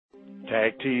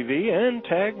Tag TV and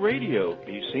Tag Radio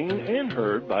be seen and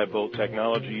heard by both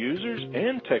technology users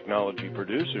and technology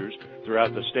producers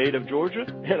throughout the state of Georgia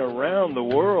and around the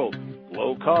world.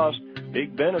 Low cost,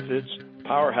 big benefits,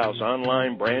 powerhouse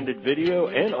online branded video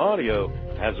and audio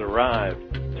has arrived.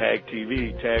 Tag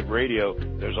TV, Tag Radio,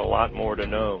 there's a lot more to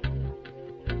know.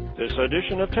 This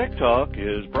edition of Tech Talk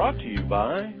is brought to you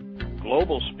by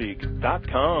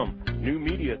GlobalSpeak.com, new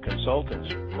media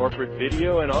consultants, corporate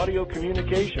video and audio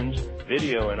communications,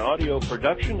 video and audio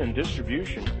production and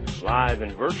distribution, live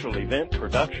and virtual event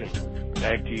production.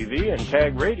 Tag TV and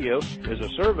Tag Radio is a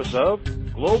service of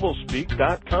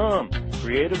GlobalSpeak.com,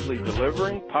 creatively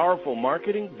delivering powerful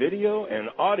marketing, video, and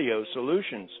audio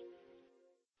solutions.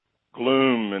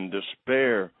 Gloom and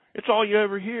despair, it's all you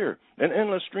ever hear. An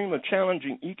endless stream of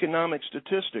challenging economic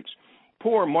statistics,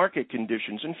 poor market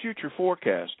conditions, and future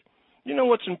forecast. You know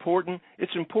what's important?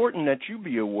 It's important that you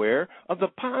be aware of the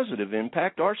positive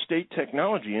impact our state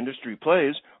technology industry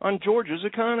plays on Georgia's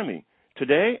economy,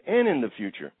 today and in the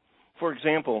future. For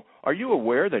example, are you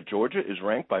aware that Georgia is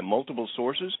ranked by multiple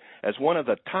sources as one of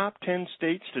the top 10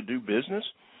 states to do business?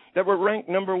 That we're ranked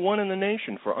number 1 in the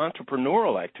nation for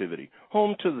entrepreneurial activity,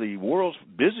 home to the world's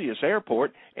busiest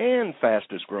airport and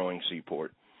fastest growing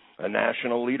seaport. A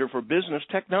national leader for business,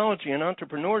 technology, and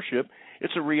entrepreneurship,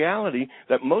 it's a reality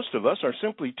that most of us are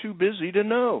simply too busy to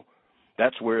know.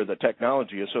 That's where the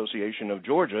Technology Association of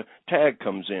Georgia, TAG,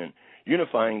 comes in,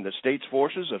 unifying the state's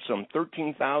forces of some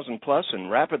 13,000 plus and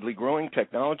rapidly growing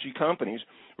technology companies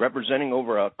representing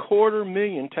over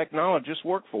 250,000 technologist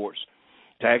workforce.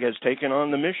 TAG has taken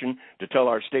on the mission to tell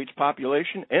our state's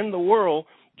population and the world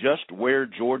just where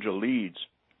Georgia leads.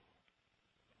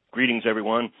 Greetings,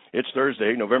 everyone. It's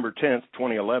Thursday, November 10th,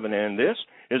 2011, and this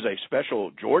is a special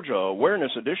Georgia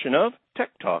Awareness edition of Tech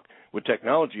Talk with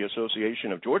Technology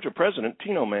Association of Georgia President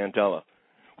Tino Mantella.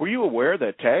 Were you aware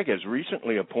that TAG has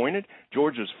recently appointed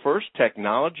Georgia's first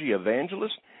technology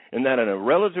evangelist, and that in a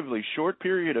relatively short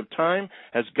period of time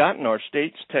has gotten our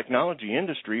state's technology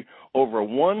industry over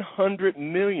 100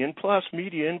 million plus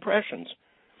media impressions?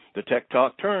 The Tech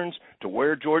Talk turns to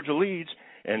where Georgia leads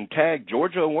and TAG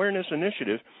Georgia Awareness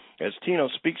Initiative as Tino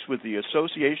speaks with the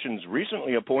association's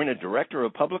recently appointed Director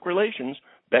of Public Relations,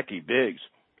 Becky Biggs.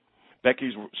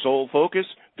 Becky's sole focus,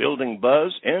 building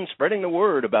buzz and spreading the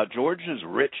word about Georgia's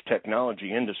rich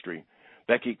technology industry.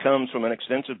 Becky comes from an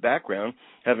extensive background,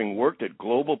 having worked at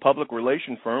global public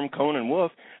relation firm Cohn &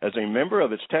 Wolfe as a member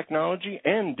of its technology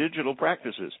and digital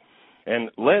practices,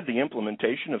 and led the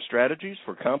implementation of strategies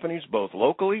for companies both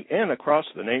locally and across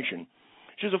the nation.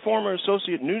 She's a former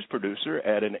associate news producer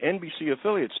at an NBC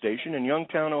affiliate station in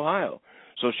Youngstown, Ohio,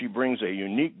 so she brings a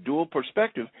unique dual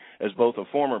perspective as both a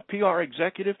former PR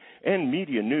executive and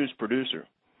media news producer.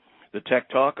 The Tech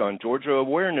Talk on Georgia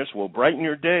Awareness will brighten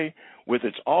your day with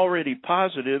its already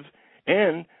positive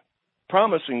and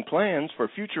promising plans for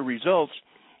future results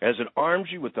as it arms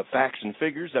you with the facts and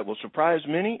figures that will surprise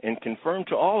many and confirm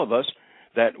to all of us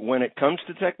that when it comes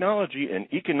to technology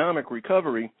and economic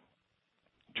recovery,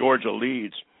 Georgia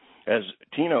leads, as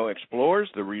Tino explores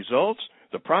the results,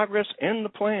 the progress, and the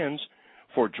plans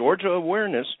for Georgia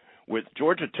Awareness with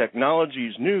Georgia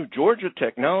Technology's new Georgia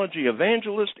Technology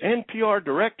Evangelist and PR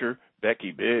Director,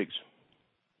 Becky Biggs.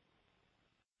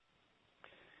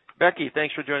 Becky,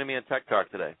 thanks for joining me on Tech Talk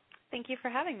today. Thank you for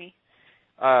having me.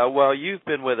 Well, you've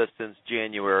been with us since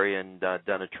January and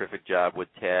done a terrific job with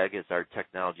TAG as our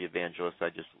Technology Evangelist. I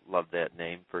just love that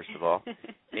name, first of all.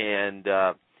 And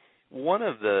one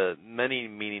of the many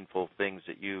meaningful things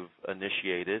that you've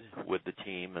initiated with the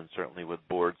team and certainly with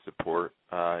board support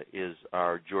is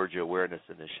our Georgia Awareness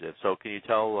Initiative. So can you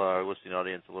tell our listening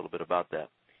audience a little bit about that?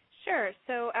 Sure.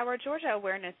 So our Georgia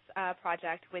Awareness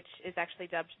Project, which is actually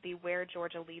dubbed the Where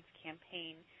Georgia Leads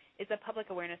campaign, is a public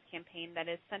awareness campaign that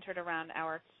is centered around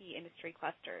our key industry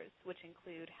clusters, which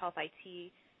include health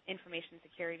IT, information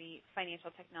security,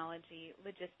 financial technology,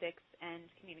 logistics, and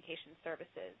communication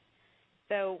services.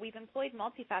 So we've employed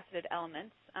multifaceted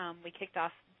elements. We kicked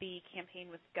off the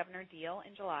campaign with Governor Deal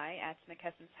in July at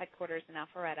McKesson's headquarters in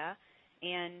Alpharetta,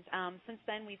 and since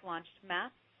then we've launched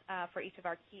maps for each of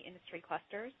our key industry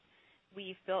clusters.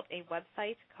 We've built a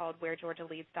website called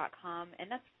wheregeorgialeads.com,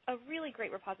 and that's a really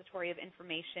great repository of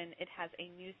information. It has a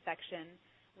news section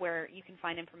where you can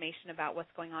find information about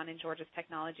what's going on in Georgia's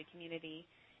technology community,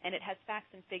 and it has facts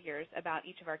and figures about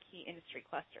each of our key industry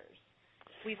clusters.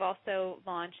 We've also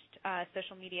launched a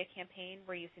social media campaign.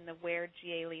 We're using the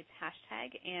WhereGALeads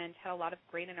hashtag and had a lot of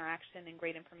great interaction and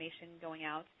great information going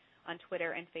out on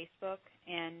Twitter and Facebook.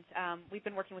 And we've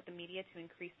been working with the media to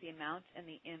increase the amount and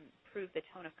improve the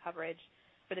tone of coverage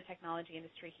for the technology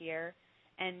industry here.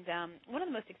 And one of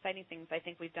the most exciting things I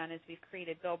think we've done is we've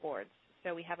created billboards.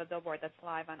 So we have a billboard that's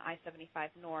live on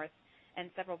I-75 North and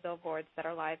several billboards that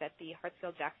are live at the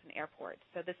Hartsfield-Jackson Airport.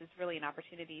 So this is really an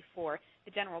opportunity for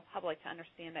the general public to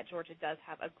understand that Georgia does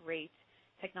have a great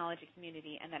technology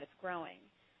community and that it's growing.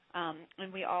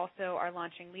 And we also are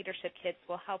launching leadership kits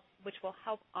which will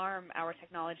help arm our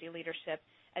technology leadership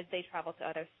as they travel to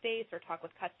other states or talk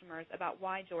with customers about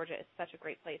why Georgia is such a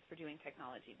great place for doing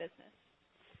technology business.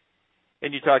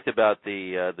 And you talked about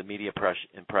the media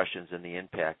impressions and the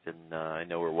impact, and I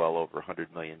know we're well over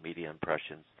 100 million media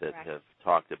impressions that Correct. have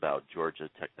talked about Georgia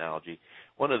technology.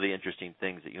 One of the interesting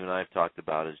things that you and I have talked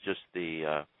about is just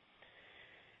the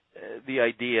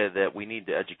idea that we need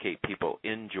to educate people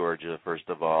in Georgia, first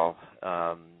of all,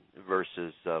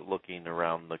 versus looking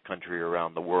around the country,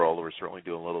 around the world. We're certainly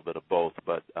doing a little bit of both,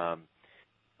 but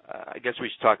I guess we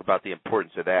should talk about the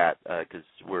importance of that because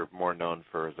we're more known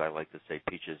for, as I like to say,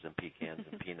 peaches and pecans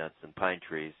and peanuts and pine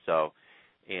trees. So,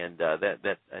 and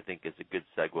that I think is a good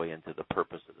segue into the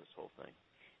purpose of this whole thing.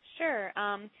 Sure.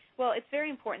 Well, it's very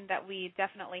important that we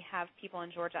definitely have people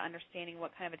in Georgia understanding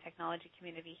what kind of a technology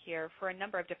community here for a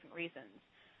number of different reasons.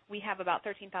 We have about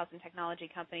 13,000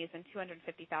 technology companies and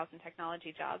 250,000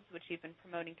 technology jobs, which we've been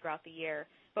promoting throughout the year,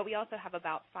 but we also have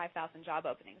about 5,000 job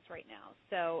openings right now.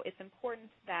 So it's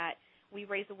important that we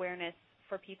raise awareness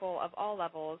for people of all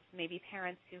levels, maybe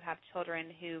parents who have children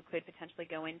who could potentially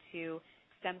go into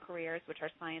STEM careers, which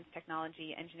are science,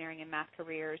 technology, engineering, and math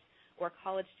careers, or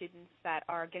college students that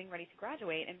are getting ready to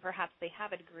graduate and perhaps they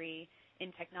have a degree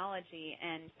in technology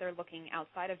and they're looking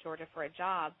outside of Georgia for a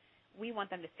job. We want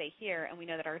them to stay here, and we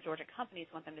know that our Georgia companies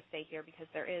want them to stay here because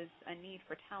there is a need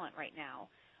for talent right now.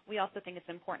 We also think it's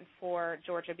important for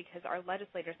Georgia because our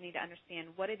legislators need to understand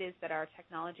what it is that our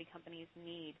technology companies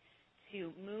need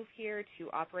to move here, to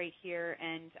operate here,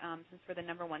 and since we're the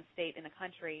number one state in the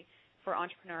country for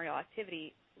entrepreneurial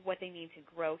activity, what they need to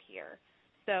grow here.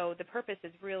 So the purpose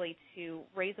is really to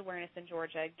raise awareness in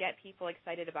Georgia, get people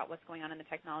excited about what's going on in the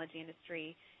technology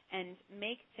industry, and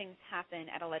make things happen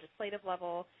at a legislative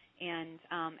level and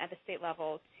at the state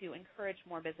level to encourage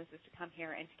more businesses to come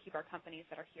here and to keep our companies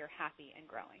that are here happy and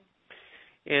growing.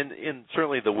 And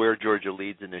certainly the Where Georgia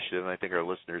Leads initiative, and I think our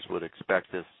listeners would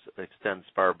expect this extends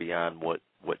far beyond what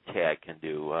TAG can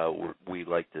do. We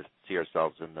like to see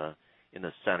ourselves in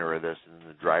the center of this, in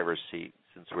the driver's seat,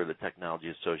 since we're the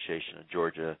Technology Association of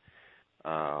Georgia.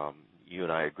 You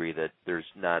and I agree that there's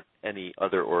not any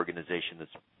other organization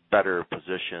that's better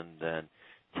positioned than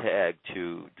TAG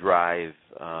to drive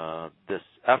this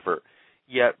effort.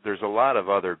 Yet there's a lot of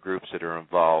other groups that are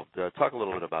involved. Talk a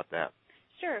little bit about that.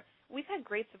 Sure. We've had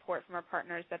great support from our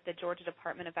partners at the Georgia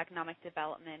Department of Economic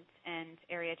Development and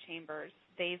area chambers.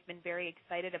 They've been very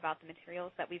excited about the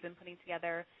materials that we've been putting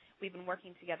together. We've been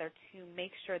working together to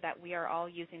make sure that we are all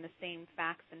using the same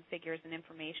facts and figures and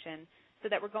information so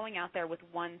that we're going out there with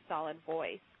one solid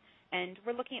voice. And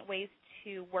we're looking at ways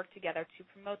to work together to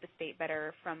promote the state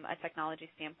better from a technology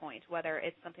standpoint, whether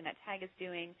it's something that TAG is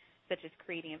doing, such as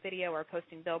creating a video or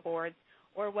posting billboards,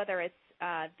 or whether it's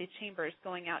the chambers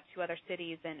going out to other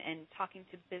cities and talking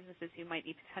to businesses who might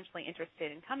be potentially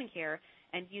interested in coming here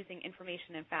and using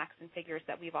information and facts and figures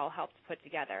that we've all helped put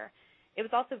together. It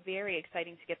was also very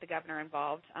exciting to get the governor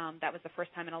involved. That was the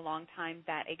first time in a long time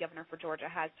that a governor for Georgia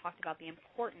has talked about the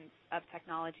importance of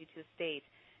technology to the state.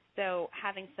 So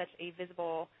having such a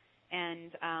visible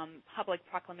and public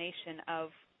proclamation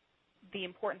of the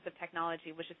importance of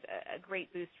technology was just a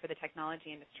great boost for the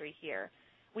technology industry here.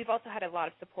 We've also had a lot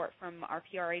of support from our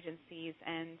PR agencies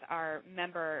and our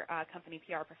member company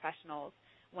PR professionals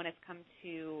when it's come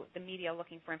to the media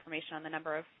looking for information on the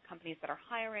number of companies that are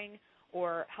hiring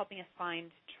or helping us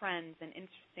find trends and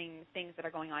interesting things that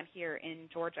are going on here in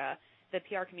Georgia. The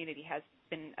PR community has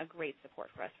been a great support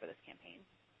for us for this campaign.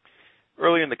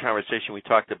 Earlier in the conversation, we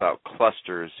talked about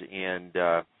clusters, and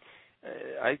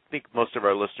I think most of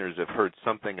our listeners have heard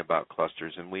something about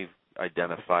clusters, and we've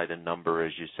identified a number,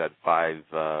 as you said, 5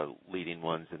 leading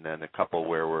ones, and then a couple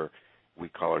where we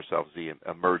call ourselves the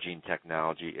emerging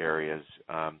technology areas.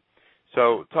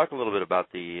 So talk a little bit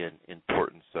about the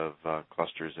importance of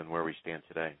clusters and where we stand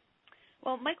today.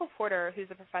 Well, Michael Porter, who's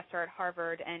a professor at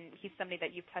Harvard, and he's somebody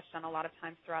that you've touched on a lot of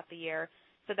times throughout the year,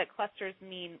 said that clusters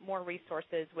mean more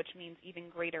resources, which means even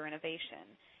greater innovation.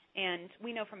 And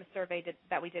we know from a survey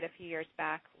that we did a few years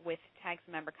back with TAG's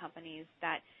member companies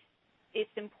that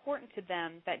it's important to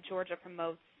them that Georgia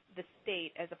promotes the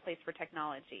state as a place for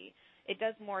technology. It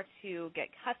does more to get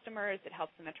customers, it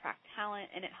helps them attract talent,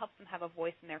 and it helps them have a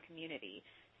voice in their community.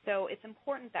 So it's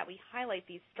important that we highlight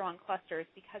these strong clusters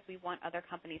because we want other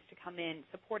companies to come in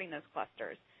supporting those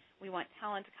clusters. We want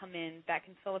talent to come in that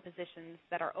can fill the positions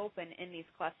that are open in these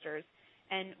clusters.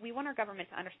 And we want our government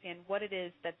to understand what it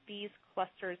is that these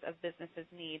clusters of businesses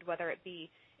need, whether it be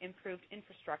improved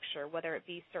infrastructure, whether it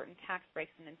be certain tax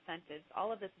breaks and incentives.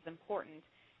 All of this is important.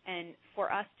 And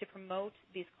for us to promote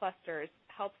these clusters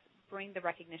helps bring the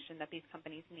recognition that these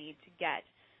companies need to get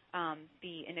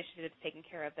the initiatives taken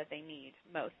care of that they need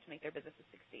most to make their businesses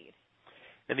succeed.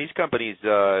 And these companies,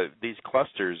 these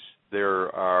clusters,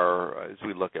 there are, as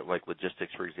we look at like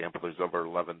logistics, for example, there's over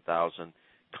 11,000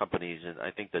 companies, and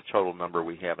I think the total number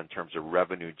we have in terms of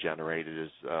revenue generated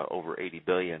is over $80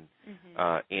 billion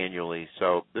annually.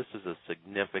 So this is a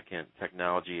significant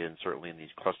technology, and certainly in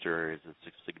these cluster areas, it's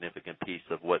a significant piece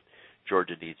of what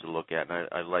Georgia needs to look at. And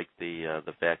I like the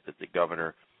fact that the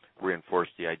governor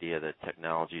reinforced the idea that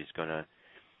technology is going to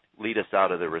lead us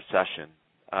out of the recession.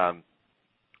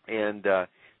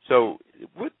 So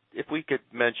what, if we could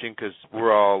mention, because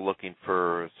we're all looking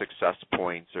for success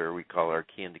points, or we call our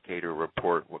key indicator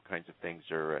report, what kinds of things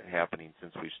are happening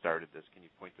since we started this. Can you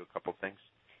point to a couple things?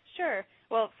 Sure.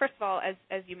 Well, first of all, as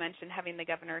you mentioned, having the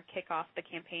governor kick off the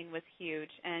campaign was huge,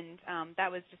 and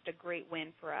that was just a great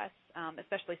win for us,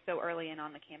 especially so early in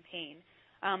on the campaign.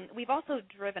 We've also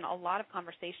driven a lot of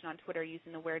conversation on Twitter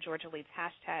using the Where Georgia Leads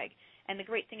hashtag, and the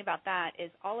great thing about that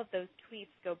is all of those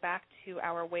tweets go back to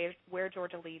our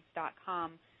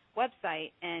wheregeorgialeads.com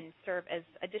website and serve as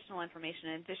additional information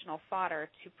and additional fodder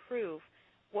to prove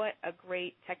what a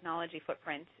great technology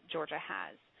footprint Georgia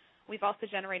has. We've also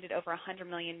generated over 100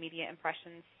 million media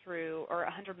impressions through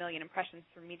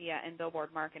media and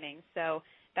billboard marketing. So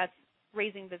that's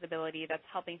raising visibility, that's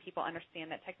helping people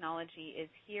understand that technology is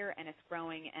here and it's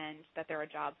growing and that there are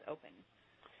jobs open.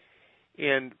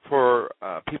 And for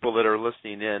people that are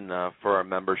listening in for our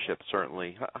membership,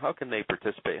 certainly, how can they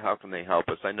participate? How can they help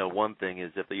us? I know one thing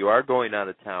is if you are going out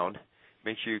of town,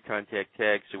 make sure you contact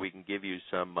TAG so we can give you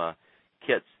some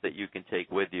kits that you can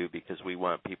take with you, because we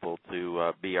want people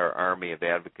to be our army of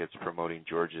advocates promoting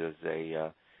Georgia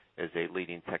as a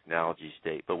leading technology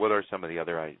state. But what are some of the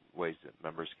other ways that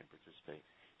members can participate?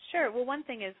 Sure. Well, one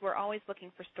thing is we're always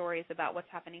looking for stories about what's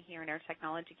happening here in our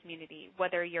technology community,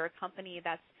 whether you're a company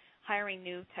that's hiring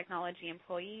new technology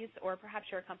employees, or perhaps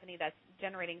you're a company that's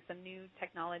generating some new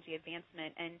technology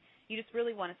advancement and you just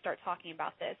really want to start talking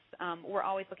about this. We're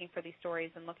always looking for these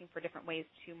stories and looking for different ways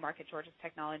to market Georgia's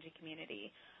technology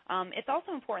community. It's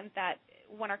also important that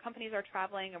when our companies are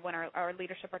traveling or when our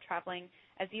leadership are traveling,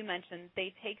 as you mentioned,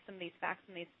 they take some of these facts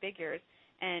and these figures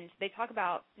and they talk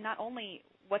about not only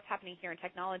what's happening here in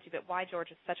technology, but why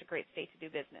Georgia is such a great state to do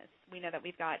business. We know that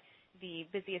we've got the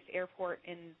busiest airport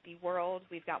in the world.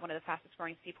 We've got one of the fastest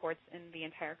growing seaports in the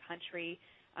entire country.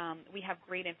 We have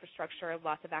great infrastructure,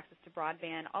 lots of access to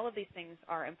broadband. All of these things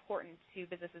are important to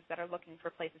businesses that are looking for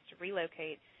places to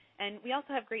relocate. And we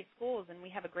also have great schools, and we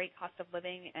have a great cost of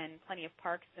living and plenty of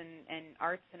parks and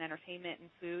arts and entertainment and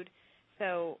food.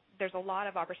 So there's a lot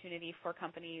of opportunity for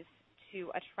companies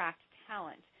to attract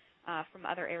talent from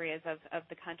other areas of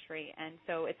the country. And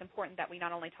so it's important that we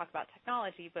not only talk about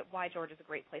technology, but why Georgia is a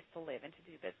great place to live and to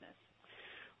do business.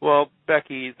 Well,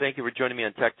 Becky, thank you for joining me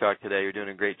on Tech Talk today. You're doing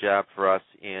a great job for us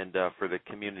and for the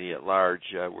community at large.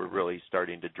 We're really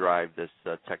starting to drive this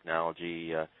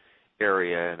technology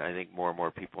area, and I think more and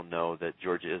more people know that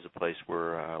Georgia is a place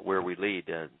where we lead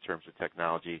in terms of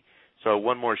technology. So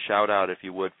one more shout-out, if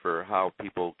you would, for how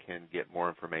people can get more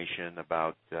information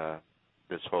about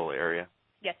this whole area.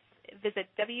 Yes, visit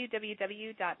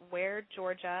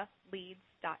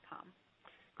www.wheregeorgialeads.com.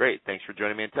 Great. Thanks for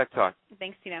joining me on Tech Talk.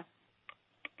 Thanks, Tino.